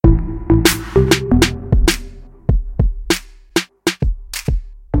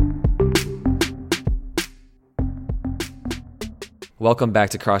Welcome back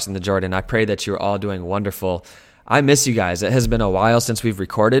to Crossing the Jordan. I pray that you're all doing wonderful. I miss you guys. It has been a while since we've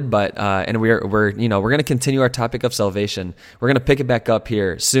recorded, but and we're going to continue our topic of salvation. We're going to pick it back up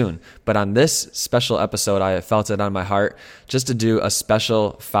here soon. But on this special episode, I felt it on my heart just to do a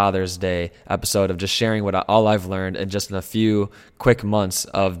special Father's Day episode of just sharing all I've learned in just in a few quick months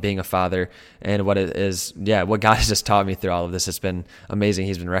of being a father and what God has just taught me through all of this. It's been amazing.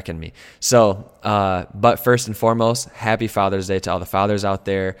 He's been wrecking me. So, but first and foremost, happy Father's Day to all the fathers out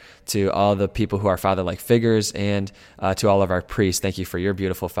there, to all the people who are father-like figures, and to all of our priests. Thank you for your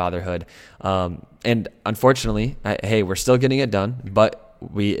beautiful fatherhood. And unfortunately, we're still getting it done, but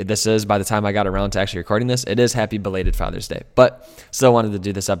this is, by the time I got around to actually recording this, it is happy belated Father's Day. But still wanted to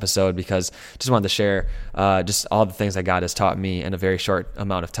do this episode because just wanted to share just all the things that God has taught me in a very short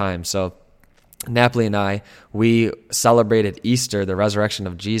amount of time. So Napoli and I, we celebrated Easter, the resurrection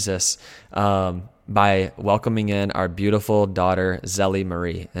of Jesus, by welcoming in our beautiful daughter, Zélie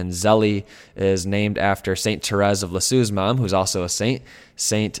Marie. And Zélie is named after Saint Therese of Lisieux's mom, who's also a saint,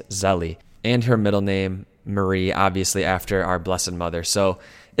 Saint Zélie. And her middle name, Marie, obviously after our Blessed Mother. So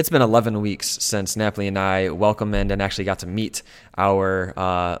it's been 11 weeks since Napoli and I welcomed in and actually got to meet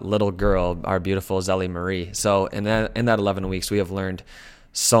our little girl, our beautiful Zélie Marie. So in that 11 weeks, we have learned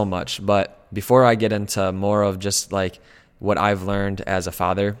so much. But before I get into more of just like what I've learned as a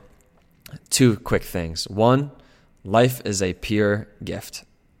father, two quick things. One, life is a pure gift.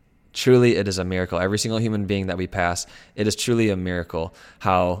 Truly, it is a miracle. Every single human being that we pass, it is truly a miracle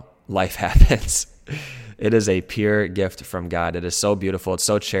how life happens. It is a pure gift from God. It is so beautiful. It's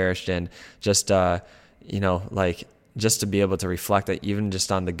so cherished, and just, just to be able to reflect that even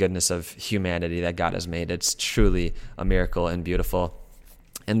just on the goodness of humanity that God has made, it's truly a miracle and beautiful.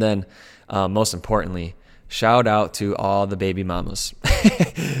 And then, most importantly, shout out to all the baby mamas.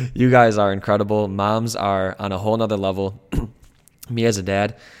 You guys are incredible. Moms are on a whole nother level. Me as a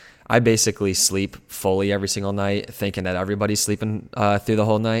dad, I basically sleep fully every single night, thinking that everybody's sleeping through the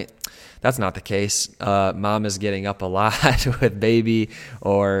whole night. That's not the case. Mom is getting up a lot with baby,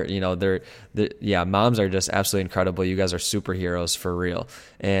 or moms are just absolutely incredible. You guys are superheroes for real.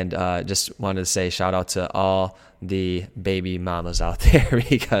 And just wanted to say shout out to all the baby mamas out there,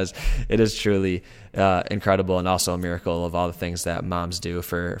 because it is truly incredible and also a miracle of all the things that moms do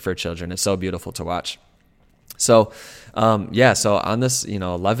for children. It's so beautiful to watch. So, so on this,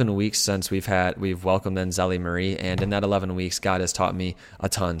 11 weeks since we've welcomed in Zélie Marie, and in that 11 weeks, God has taught me a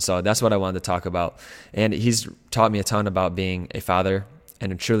ton. So that's what I wanted to talk about. And he's taught me a ton about being a father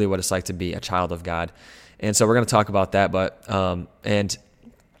and truly what it's like to be a child of God. And so we're going to talk about that, but, and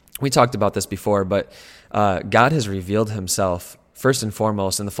we talked about this before, but, God has revealed himself first and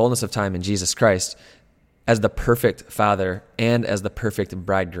foremost in the fullness of time in Jesus Christ as the perfect father and as the perfect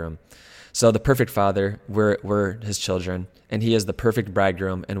bridegroom. So the perfect father, we're his children, and he is the perfect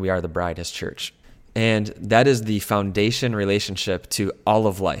bridegroom, and we are the bride, his church. And that is the foundation relationship to all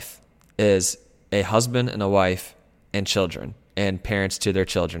of life, is a husband and a wife and children, and parents to their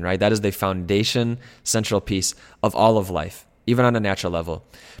children, right? That is the foundation, central piece of all of life, even on a natural level.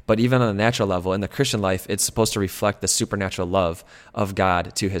 But even on a natural level, in the Christian life, it's supposed to reflect the supernatural love of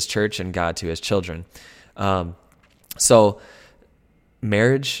God to his church and God to his children. So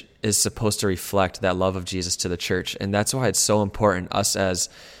marriage is supposed to reflect that love of Jesus to the church. And that's why it's so important, us as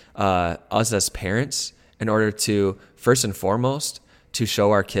parents, in order to, first and foremost, to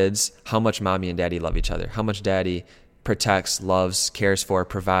show our kids how much mommy and daddy love each other, how much daddy protects, loves, cares for,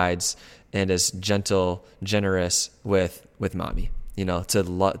 provides, and is gentle, generous with mommy,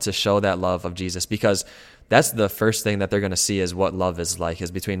 to show that love of Jesus, because that's the first thing that they're going to see is what love is like, is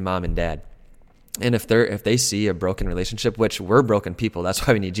between mom and dad. And if they see a broken relationship, which we're broken people, that's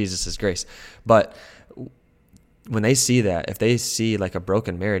why we need Jesus' grace. But when they see that, if they see like a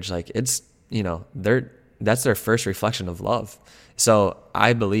broken marriage, like it's, that's their first reflection of love. So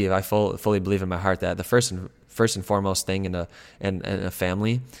I fully believe in my heart that the first and foremost thing in a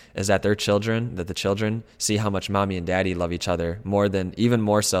family is that the children see how much mommy and daddy love each other even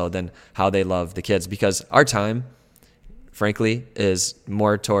more so than how they love the kids. Because our time, frankly, is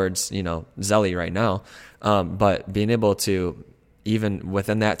more towards, Zélie right now. But being able to, even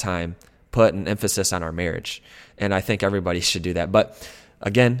within that time, put an emphasis on our marriage. And I think everybody should do that. But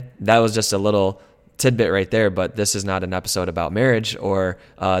again, that was just a little tidbit right there. But this is not an episode about marriage or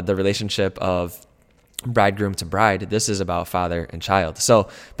the relationship of bridegroom to bride. This is about father and child. So,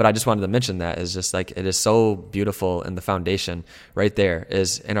 but I just wanted to mention that is just like, it is so beautiful, and the foundation right there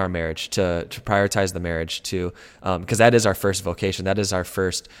is in our marriage, to prioritize the marriage, to because that is our first vocation. That is our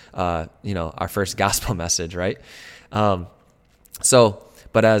first our first gospel message, right? But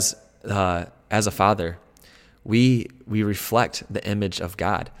as a father, we reflect the image of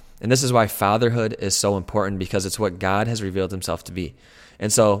God. And this is why fatherhood is so important, because it's what God has revealed himself to be.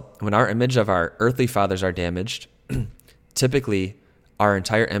 And so when our image of our earthly fathers are damaged, typically our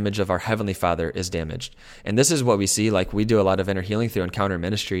entire image of our heavenly Father is damaged. And this is what we see, like we do a lot of inner healing through Encounter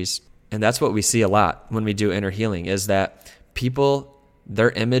Ministries. And that's what we see a lot when we do inner healing, is that people,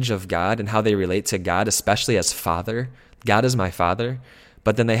 their image of God and how they relate to God, especially as Father, God is my Father,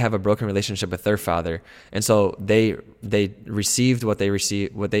 but then they have a broken relationship with their father. And so they received what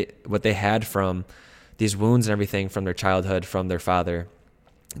they had from these wounds and everything from their childhood, from their father,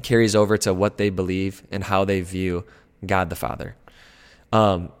 carries over to what they believe and how they view God the Father.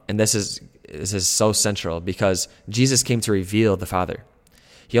 And this is so central, because Jesus came to reveal the Father.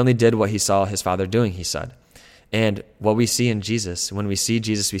 He only did what he saw his Father doing, he said. And what we see in Jesus, when we see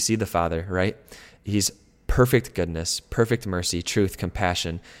Jesus, we see the Father, right? He's perfect goodness, perfect mercy, truth,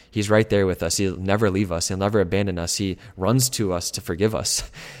 compassion. He's right there with us. He'll never leave us. He'll never abandon us. He runs to us to forgive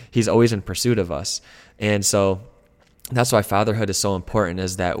us. He's always in pursuit of us. And so that's why fatherhood is so important,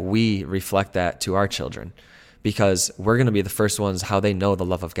 is that we reflect that to our children, because we're going to be the first ones how they know the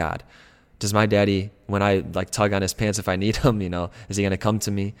love of God. Does my daddy, when I tug on his pants if I need him, is he going to come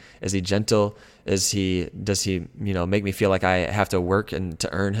to me? Is he gentle? Does he make me feel like I have to work and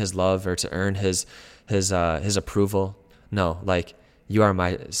to earn his love or to earn his approval? No, you are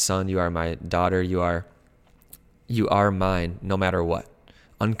my son, you are my daughter, you are mine no matter what.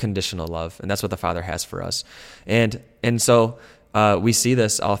 Unconditional love. And that's what the Father has for us. And so we see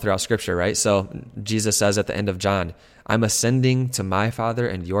this all throughout Scripture, right? So Jesus says at the end of John, I'm ascending to my Father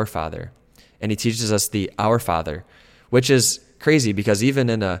and your Father. And he teaches us the Our Father, which is crazy, because even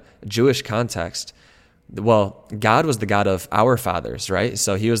in a Jewish context, God was the God of our fathers, right?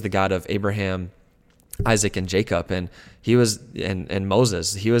 So he was the God of Abraham, Isaac, and Jacob, and he was and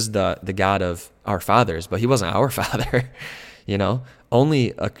Moses. He was the God of our fathers, but he wasn't our Father.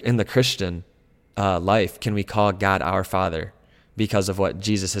 Only in the Christian life can we call God our Father, because of what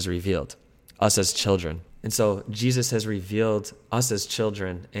Jesus has revealed us as children. And so Jesus has revealed us as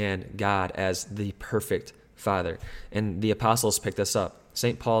children and God as the perfect Father. And the apostles picked this up.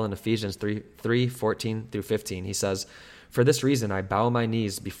 St. Paul in Ephesians 3:14-15, he says, "For this reason I bow my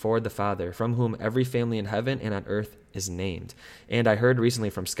knees before the Father, from whom every family in heaven and on earth is named." And I heard recently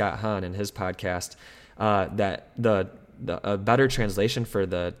from Scott Hahn in his podcast that a better translation for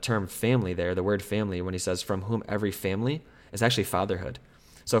the term family there, the word family, when he says from whom every family, is actually fatherhood.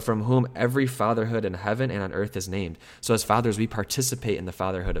 So from whom every fatherhood in heaven and on earth is named. So as fathers, we participate in the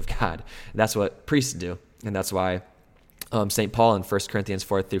fatherhood of God. That's what priests do. And that's why St. Paul in 1 Corinthians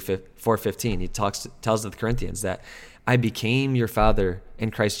 4:15, he tells the Corinthians that I became your father in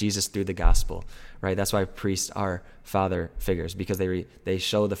Christ Jesus through the gospel, right? That's why priests are father figures, because they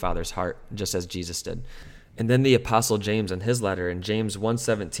show the Father's heart just as Jesus did. And then the Apostle James in his letter, in James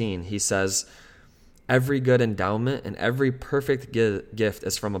 1:17, he says, every good endowment and every perfect gift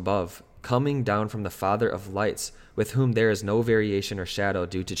is from above, coming down from the Father of lights, with whom there is no variation or shadow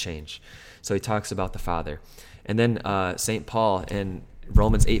due to change. So he talks about the Father. And then St. Paul in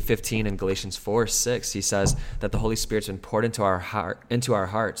Romans 8:15 and Galatians 4:6, he says that the Holy Spirit's been poured into our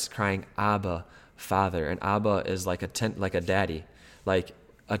hearts, crying, Abba, Father. And Abba is like a daddy, like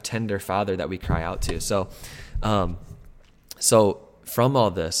a tender father that we cry out to. So from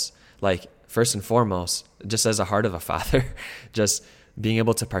all this, first and foremost, just as a heart of a father, just being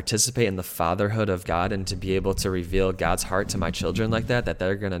able to participate in the fatherhood of God and to be able to reveal God's heart to my children like that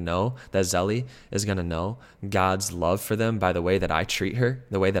they're going to know, that Zelly is going to know God's love for them by the way that I treat her,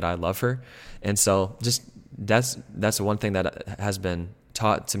 the way that I love her. And so just that's one thing that has been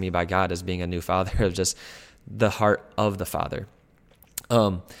taught to me by God as being a new father, of just the heart of the Father.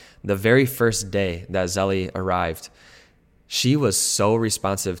 The very first day that Zelly arrived, she was so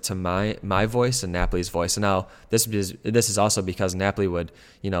responsive to my voice and Napoli's voice. And now this is also because Napoli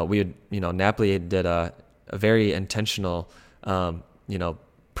Napoli did a very intentional,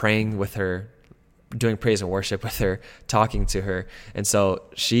 praying with her, doing praise and worship with her, talking to her. And so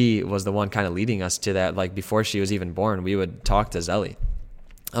she was the one kind of leading us to that. Before she was even born, we would talk to Zelly.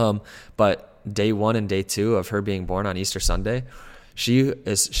 But day 1 and day 2 of her being born on Easter Sunday, she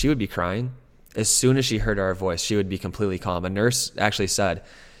would be crying. As soon as she heard our voice, she would be completely calm. A nurse actually said,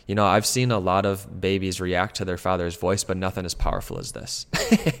 I've seen a lot of babies react to their father's voice, but nothing as powerful as this.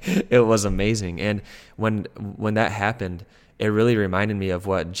 It was amazing. And when that happened, it really reminded me of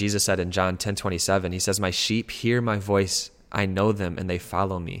what Jesus said in John 10:27. He says, my sheep hear my voice. I know them and they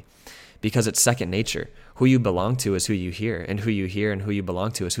follow me, because it's second nature. Who you belong to is who you hear, and who you hear and who you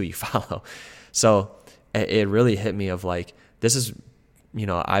belong to is who you follow. So it really hit me of this is,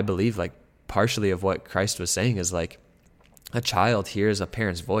 I believe partially of what Christ was saying is like, a child hears a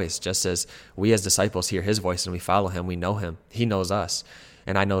parent's voice, just as we as disciples hear his voice and we follow him. We know him. He knows us,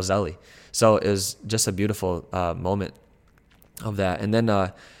 and I know Zelly. So it was just a beautiful moment of that. And then,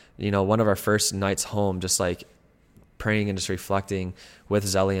 one of our first nights home, just like praying and just reflecting with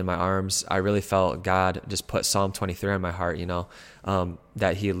Zelly in my arms, I really felt God just put Psalm 23 on my heart,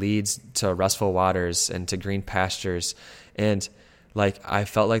 that he leads to restful waters and to green pastures. And like, I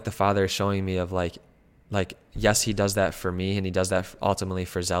felt like the Father is showing me of like, yes, he does that for me, and he does that ultimately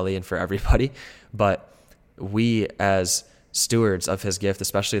for Zelly and for everybody. But we as stewards of his gift,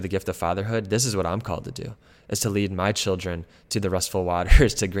 especially the gift of fatherhood, this is what I'm called to do, is to lead my children to the restful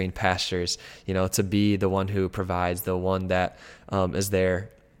waters, to green pastures, to be the one who provides, the one that is there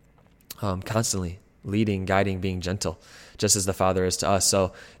constantly leading, guiding, being gentle, just as the Father is to us.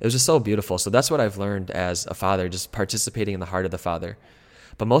 So it was just so beautiful. So that's what I've learned as a father, just participating in the heart of the Father.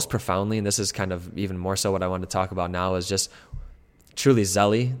 But most profoundly, and this is kind of even more so what I want to talk about now, is just truly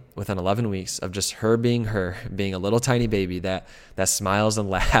Zelly within 11 weeks of just her, being a little tiny baby that smiles and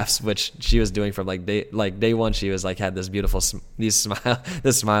laughs, which she was doing from day one. She was like, had this beautiful this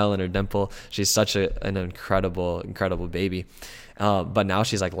smile in her dimple. She's such an incredible baby. But now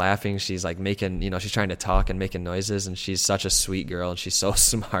she's like laughing. She's like making, she's trying to talk and making noises, and she's such a sweet girl, and she's so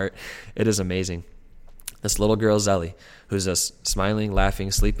smart. It is amazing. This little girl, Zelly, who's just smiling,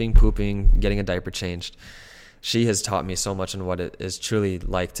 laughing, sleeping, pooping, getting a diaper changed. She has taught me so much on what it is truly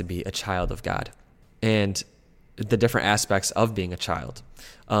like to be a child of God and the different aspects of being a child,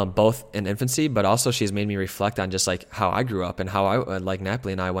 both in infancy, but also she's made me reflect on just like how I grew up and how I, like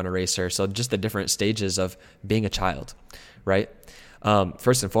Napoli and I want to raise her. So just the different stages of being a child, right?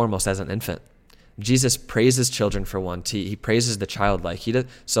 First and foremost, as an infant, Jesus praises children for one. He praises the childlike.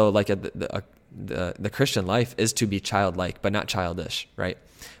 So like the Christian life is to be childlike, but not childish, right?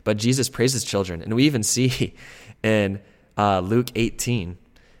 But Jesus praises children. And we even see in Luke 18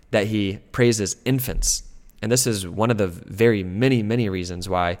 that he praises infants. And this is one of the very many, many reasons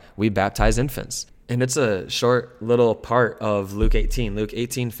why we baptize infants. And it's a short little part of Luke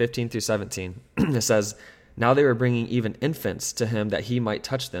 18, 15 through 17. It says, "Now they were bringing even infants to him that he might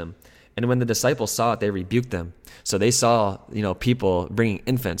touch them. And when the disciples saw it, they rebuked them." So they saw, people bringing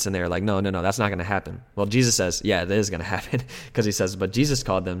infants, and they were like, no, that's not going to happen. Well, Jesus says, yeah, it is going to happen, because he says, "But Jesus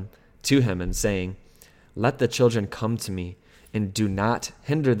called them to him and saying, 'Let the children come to me, and do not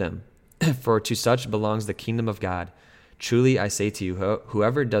hinder them, for to such belongs the kingdom of God. Truly I say to you,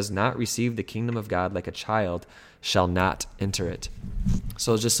 whoever does not receive the kingdom of God like a child shall not enter it.'"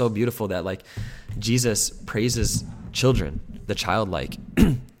 So it's just so beautiful that like Jesus praises children, the childlike.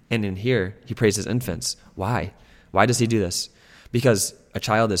 And in here, he praises infants. Why? Why does he do this? Because a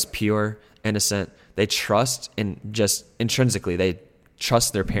child is pure, innocent. They trust, and just intrinsically, they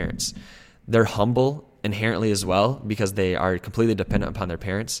trust their parents. They're humble inherently as well, because they are completely dependent upon their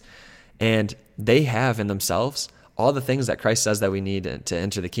parents. And they have in themselves all the things that Christ says that we need to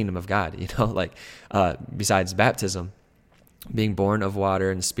enter the kingdom of God, besides baptism, being born of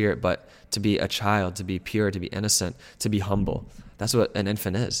water and spirit, but to be a child, to be pure, to be innocent, to be humble. That's what an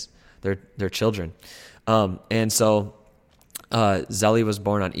infant is. They're children. And so Zelly was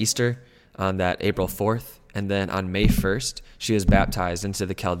born on Easter, on that April 4th. And then on May 1st, she was baptized into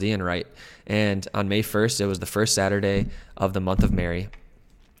the Chaldean rite. And on May 1st, it was the first Saturday of the month of Mary.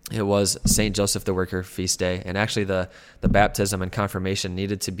 It was St. Joseph the Worker feast day. And actually the baptism and confirmation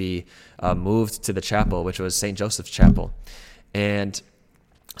needed to be moved to the chapel, which was St. Joseph's Chapel. And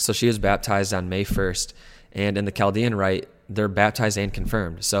so she was baptized on May 1st. And in the Chaldean rite, they're baptized and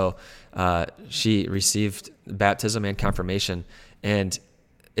confirmed. So she received baptism and confirmation. And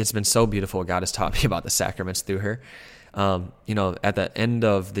it's been so beautiful what God has taught me about the sacraments through her. At the end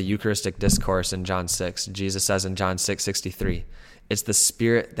of the Eucharistic discourse in John 6, Jesus says in John 6:63, "It's the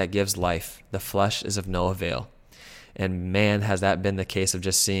spirit that gives life. The flesh is of no avail." And man, has that been the case of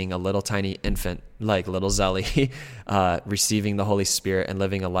just seeing a little tiny infant like little Zelly receiving the Holy Spirit and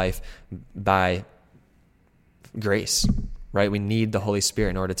living a life by grace, right? We need the Holy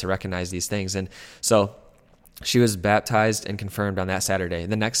Spirit in order to recognize these things. And so she was baptized and confirmed on that Saturday.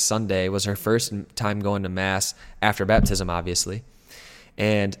 The next Sunday was her first time going to Mass after baptism, obviously.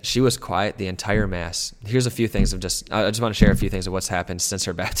 And she was quiet the entire Mass. Here's a few things I just want to share a few things of what's happened since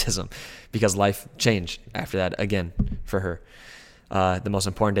her baptism, because life changed after that again for her, the most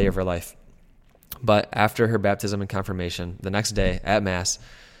important day of her life. But after her baptism and confirmation, the next day at Mass,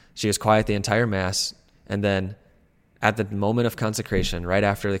 she was quiet the entire Mass. And then at the moment of consecration, right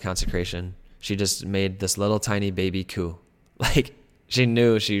after the consecration, she just made this little tiny baby coo. Like she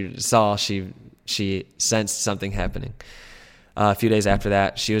knew, she saw, she sensed something happening. A few days after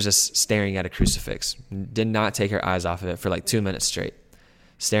that, she was just staring at a crucifix. Did not take her eyes off of it for like 2 minutes straight.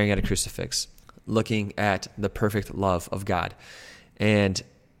 Staring at a crucifix, looking at the perfect love of God. And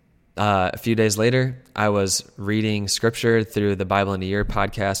a few days later, I was reading scripture through the Bible in a Year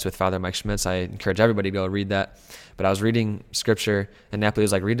podcast with Father Mike Schmitz. I encourage everybody to go read that. But I was reading scripture, and Napoli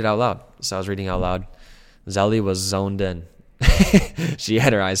was like, read it out loud. So I was reading out loud. Zelly was zoned in. She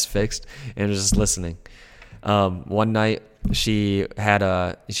had her eyes fixed and was just listening. One night, she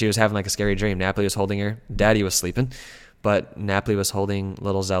was having like a scary dream. Napoli was holding her. Daddy was sleeping, but Napoli was holding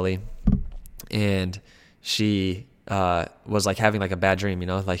little Zelly, and she was like having like a bad dream,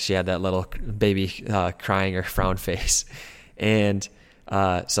 like she had that little baby crying or frown face. And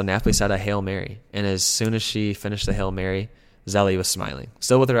so Napoli said a Hail Mary. And as soon as she finished the Hail Mary, Zelly was smiling,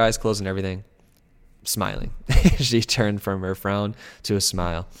 still with her eyes closed and everything, smiling. She turned from her frown to a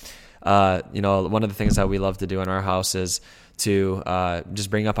smile. One of the things that we love to do in our house is to just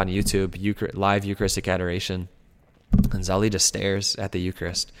bring up on YouTube live Eucharistic adoration. And Zelly just stares at the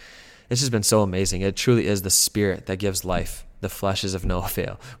Eucharist. It's just been so amazing. It truly is the Spirit that gives life. The flesh is of no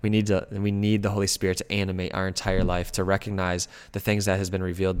avail. We need the Holy Spirit to animate our entire life, to recognize the things that has been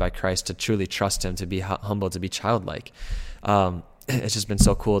revealed by Christ, to truly trust Him, to be humble, to be childlike. It's just been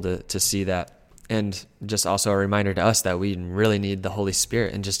so cool to see that. And just also a reminder to us that we really need the Holy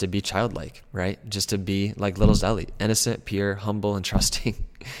Spirit and just to be childlike, right? Just to be like little Zelly, innocent, pure, humble, and trusting.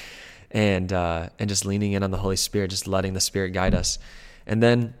 And just leaning in on the Holy Spirit, just letting the Spirit guide us. And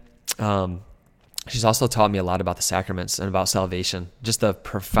then she's also taught me a lot about the sacraments and about salvation, just the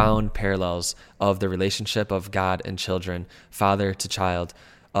profound parallels of the relationship of God and children, father to child,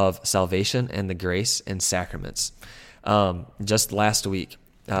 of salvation and the grace and sacraments. Just last week,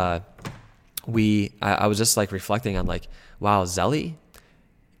 I was just like reflecting on like, wow, Zelly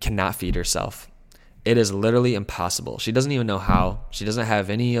cannot feed herself. It is literally impossible. She doesn't even know how. She doesn't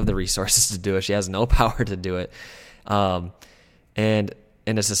have any of the resources to do it. She has no power to do it.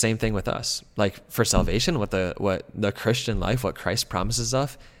 And it's the same thing with us. Like for salvation, what the Christian life, what Christ promises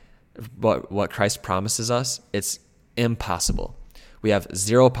us, what Christ promises us, it's impossible. We have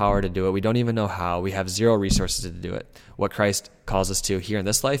zero power to do it. We don't even know how. We have zero resources to do it. What Christ calls us to here in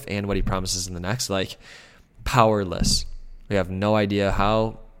this life and what He promises in the next, like powerless. We have no idea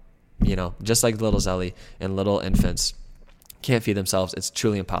how, just like little Zelly and little infants can't feed themselves. It's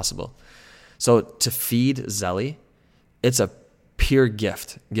truly impossible. So to feed Zelly, it's a pure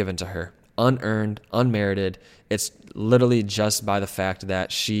gift given to her, unearned, unmerited. It's literally just by the fact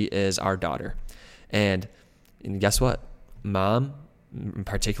that she is our daughter. And guess what? Mom,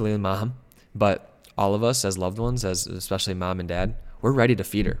 particularly mom, but all of us as loved ones, as especially mom and dad, we're ready to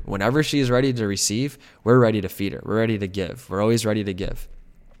feed her. Whenever she is ready to receive, we're ready to feed her. We're ready to give. We're always ready to give.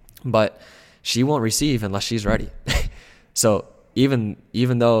 But she won't receive unless she's ready. So even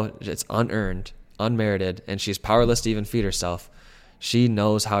though it's unearned, unmerited, and she's powerless to even feed herself, she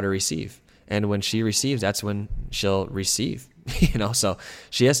knows how to receive. And when she receives, that's when she'll receive, so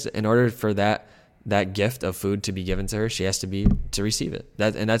she has to, in order for that gift of food to be given to her, she has to receive it.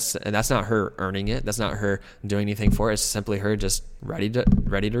 That's not her earning it. That's not her doing anything for it. It's simply her just ready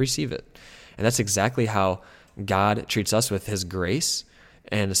to receive it. And that's exactly how God treats us with His grace,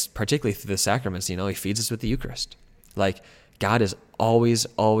 and particularly through the sacraments. He feeds us with the Eucharist. Like God is always,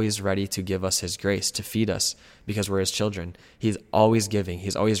 always ready to give us His grace, to feed us because we're His children. He's always giving.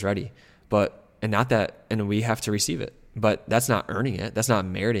 He's always ready. And we have to receive it. But that's not earning it. That's not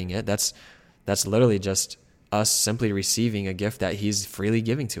meriting it. That's literally just us simply receiving a gift that He's freely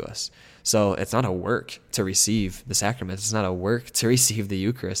giving to us. So it's not a work to receive the sacraments. It's not a work to receive the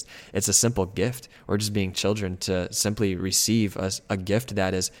Eucharist. It's a simple gift. We're just being children to simply receive a gift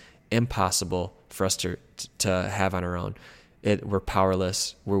that is impossible for us to have on our own. We're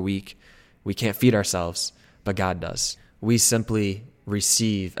powerless. We're weak. We can't feed ourselves, but God does. We simply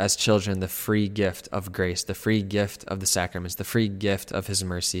receive as children the free gift of grace, the free gift of the sacraments, the free gift of His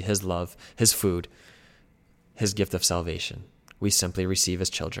mercy, His love, His food, His gift of salvation. We simply receive as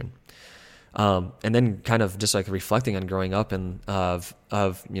children. And then kind of just like reflecting on growing up and of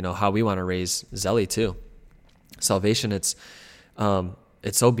how we want to raise Zelly too. Salvation, it's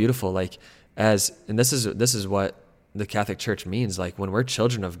so beautiful. Like and this is what the Catholic Church means. Like when we're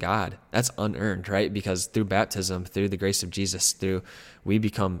children of God, that's unearned, right? Because through baptism, through the grace of Jesus, we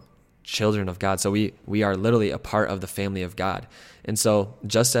become children of God. So we are literally a part of the family of God. And so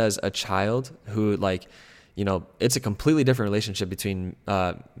just as a child who it's a completely different relationship between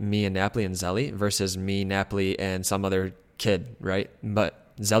me and Napoli and Zelly versus me, Napoli, and some other kid, right?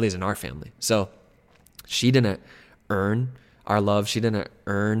 But Zelly's in our family. So she didn't earn our love. She didn't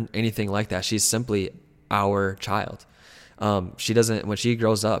earn anything like that. She's simply our child. She doesn't, when she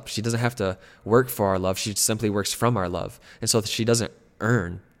grows up, she doesn't have to work for our love. She simply works from our love. And so she doesn't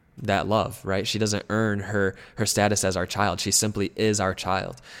earn that love, right? She doesn't earn her status as our child. She simply is our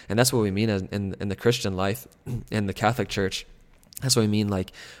child. And that's what we mean in the Christian life, in the Catholic Church. That's what we mean.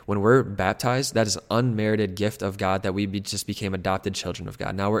 Like when we're baptized, that is an unmerited gift of God that we just became adopted children of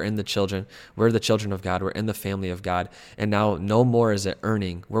God. Now we're the children of God. We're in the family of God. And now no more is it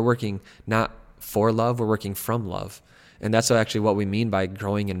earning. We're working not for love, we're working from love. And that's actually what we mean by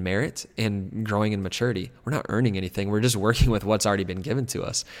growing in merit and growing in maturity. We're not earning anything. We're just working with what's already been given to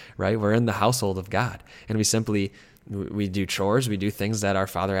us, right? We're in the household of God, and we do chores. We do things that our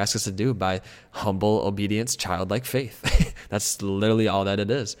Father asks us to do by humble obedience, childlike faith. That's literally all that it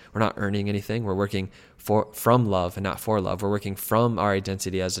is. We're not earning anything. We're working from love and not for love. We're working from our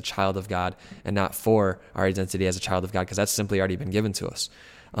identity as a child of God and not for our identity as a child of God, because that's simply already been given to us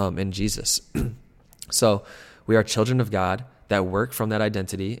in Jesus. So we are children of God that work from that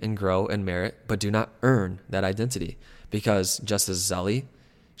identity and grow in merit, but do not earn that identity. Because just as Zelly,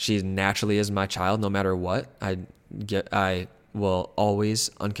 she naturally is my child no matter what. I will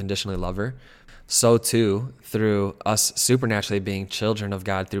always unconditionally love her. So too, through us supernaturally being children of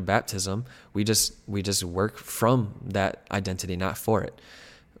God through baptism, we just work from that identity, not for it.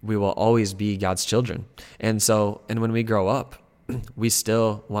 We will always be God's children. And when we grow up, we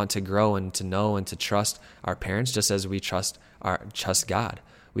still want to grow and to know and to trust our parents just as we trust God.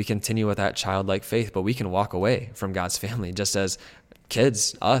 We continue with that childlike faith, but we can walk away from God's family just as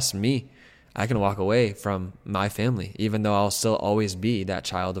kids, me. I can walk away from my family, even though I'll still always be that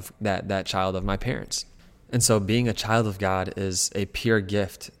child of that child of my parents. And so being a child of God is a pure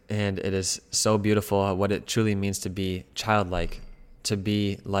gift, and it is so beautiful what it truly means to be childlike, to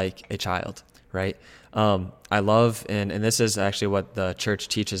be like a child, right? I love, and this is actually what the church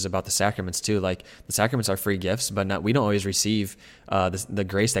teaches about the sacraments too. Like the sacraments are free gifts, but we don't always receive the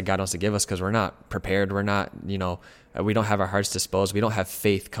grace that God wants to give us because we're not prepared. We're not, we don't have our hearts disposed. We don't have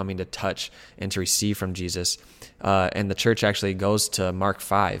faith coming to touch and to receive from Jesus. And the church actually goes to Mark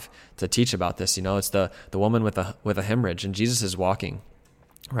 5 to teach about this. It's the woman with a hemorrhage, and Jesus is walking,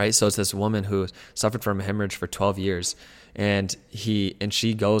 right? So it's this woman who suffered from a hemorrhage for 12 years, and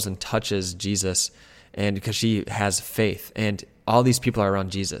she goes and touches Jesus. And because she has faith, and all these people are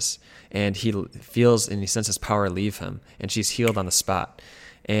around Jesus, and he feels and he senses power leave him, and she's healed on the spot.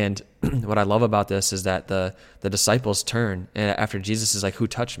 And what I love about this is that the disciples turn, and after Jesus is like, "Who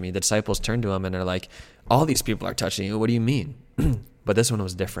touched me?" The disciples turn to him and they're like, "All these people are touching you. What do you mean?" But this one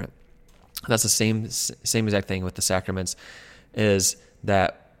was different. That's the same exact thing with the sacraments, is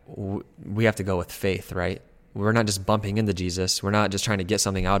that we have to go with faith, right? We're not just bumping into Jesus. We're not just trying to get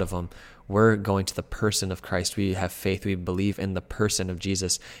something out of him. We're going to the person of Christ. We have faith. We believe in the person of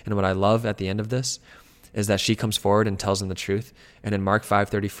Jesus. And what I love at the end of this is that she comes forward and tells them the truth. And in Mark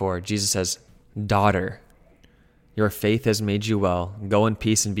 5:34, Jesus says, "Daughter, your faith has made you well. Go in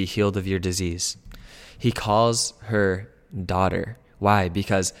peace and be healed of your disease." He calls her daughter. Why?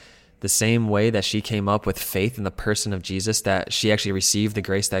 Because the same way that she came up with faith in the person of Jesus, that she actually received the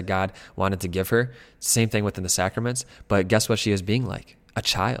grace that God wanted to give her. Same thing within the sacraments. But guess what she was being like? A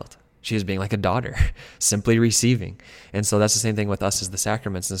child. She was being like a daughter, simply receiving. And so that's the same thing with us as the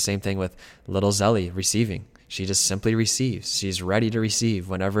sacraments, and the same thing with little Zelly receiving. She just simply receives. She's ready to receive.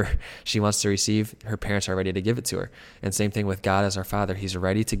 Whenever she wants to receive, her parents are ready to give it to her. And same thing with God as our Father. He's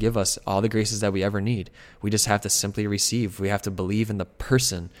ready to give us all the graces that we ever need. We just have to simply receive. We have to believe in the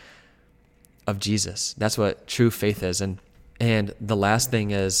person of Jesus. That's what true faith is. And the last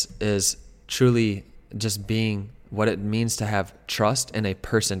thing is truly just being what it means to have trust in a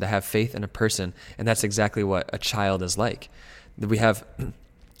person, to have faith in a person. And that's exactly what a child is like. We have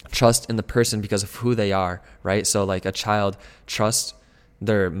trust in the person because of who they are, right? So like a child trusts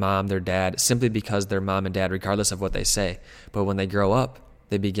their mom, their dad, simply because their mom and dad, regardless of what they say. But when they grow up,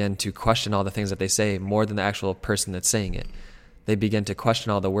 they begin to question all the things that they say more than the actual person that's saying it. They begin to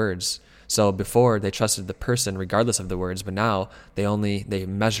question all the words. So before, they trusted the person regardless of the words, but now they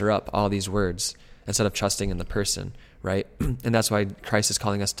measure up all these words instead of trusting in the person, right? And that's why Christ is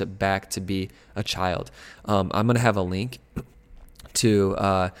calling us back to be a child. I'm going to have a link to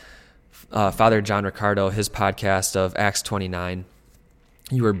Father John Riccardo, his podcast of Acts 29.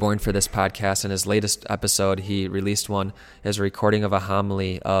 You were born for this podcast. In his latest episode, he released one as a recording of a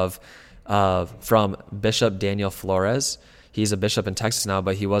homily from Bishop Daniel Flores. He's a bishop in Texas now,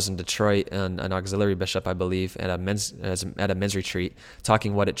 but he was in Detroit, and an auxiliary bishop, I believe, at a men's retreat,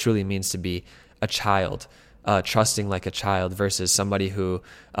 talking what it truly means to be a child, trusting like a child versus somebody who,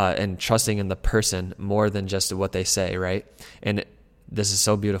 and trusting in the person more than just what they say, right? And this is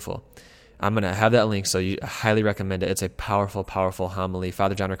so beautiful. I'm going to have that link, so I highly recommend it. It's a powerful, powerful homily.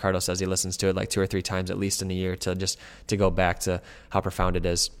 Father John Ricardo says he listens to it like 2 or 3 times at least in a year to go back to how profound it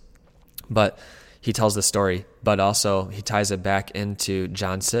is. But he tells the story, but also he ties it back into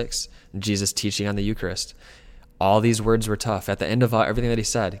John 6, Jesus teaching on the Eucharist. All these words were tough. At the end of everything that he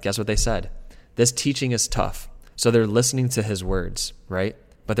said, guess what they said? This teaching is tough. So they're listening to his words, right?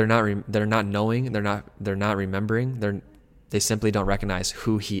 But they're not knowing, they're not remembering, they simply don't recognize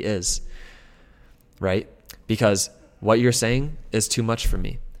who he is, right? Because what you're saying is too much for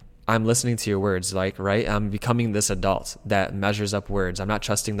me. I'm listening to your words, like, right? I'm becoming this adult that measures up words. I'm not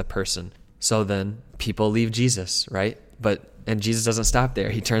trusting the person. So then people leave Jesus, right? And Jesus doesn't stop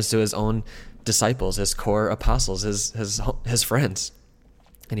there. He turns to his own disciples, his core apostles, his friends.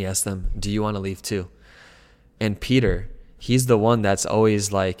 And he asks them, do you want to leave too? And Peter, he's the one that's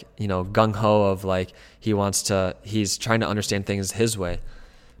always like, gung-ho of like, he's trying to understand things his way.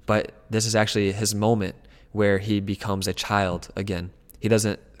 But this is actually his moment where he becomes a child again. He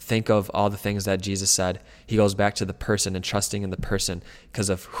doesn't think of all the things that Jesus said. He goes back to the person and trusting in the person because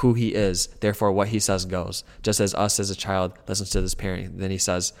of who he is. Therefore, what he says goes. Just as us as a child listens to this parent. Then he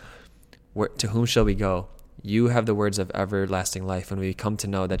says, to whom shall we go? You have the words of everlasting life, and we come to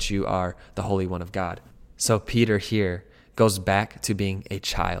know that you are the Holy One of God. So Peter here goes back to being a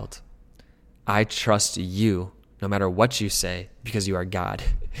child. I trust you no matter what you say because you are God,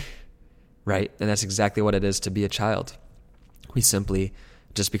 right? And that's exactly what it is to be a child. We simply,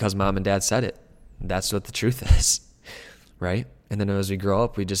 just because mom and dad said it, that's what the truth is, right? And then as we grow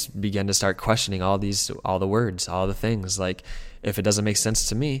up, we just begin to start questioning all the words, all the things. Like, if it doesn't make sense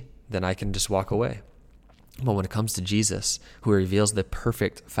to me, then I can just walk away. But when it comes to Jesus, who reveals the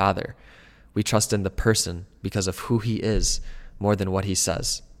perfect Father, we trust in the person because of who he is more than what he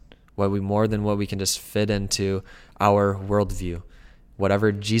says. More than what we can just fit into our worldview.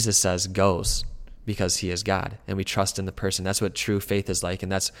 Whatever Jesus says goes because he is God, and we trust in the person. That's what true faith is like,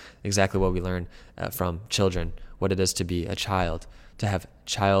 and that's exactly what we learn from children, what it is to be a child, to have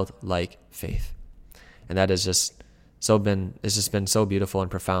childlike faith. And that is it's just been so beautiful and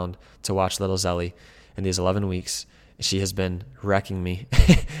profound to watch little Zelly in these 11 weeks. She has been wrecking me,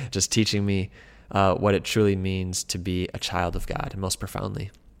 just teaching me what it truly means to be a child of God, most profoundly.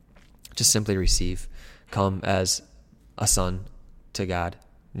 Just simply receive. Come as a son to God.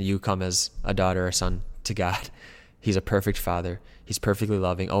 You come as a daughter or son to God. He's a perfect Father. He's perfectly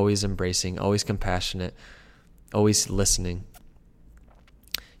loving, always embracing, always compassionate, always listening.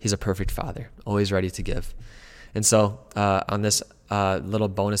 He's a perfect Father, always ready to give. And so on this little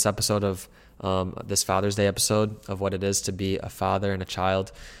bonus episode of this Father's Day episode of what it is to be a father and a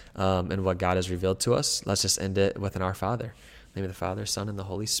child and what God has revealed to us, let's just end it with an Our Father. In the name of the Father, Son, and the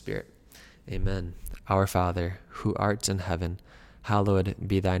Holy Spirit. Amen. Our Father, who art in heaven, hallowed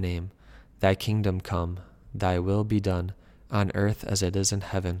be thy name. Thy kingdom come, thy will be done, on earth as it is in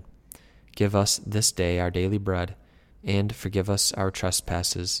heaven. Give us this day our daily bread, and forgive us our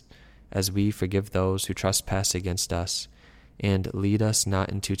trespasses, as we forgive those who trespass against us. And lead us not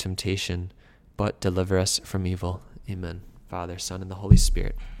into temptation, but deliver us from evil. Amen. Father, Son, and the Holy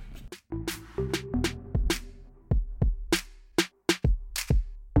Spirit.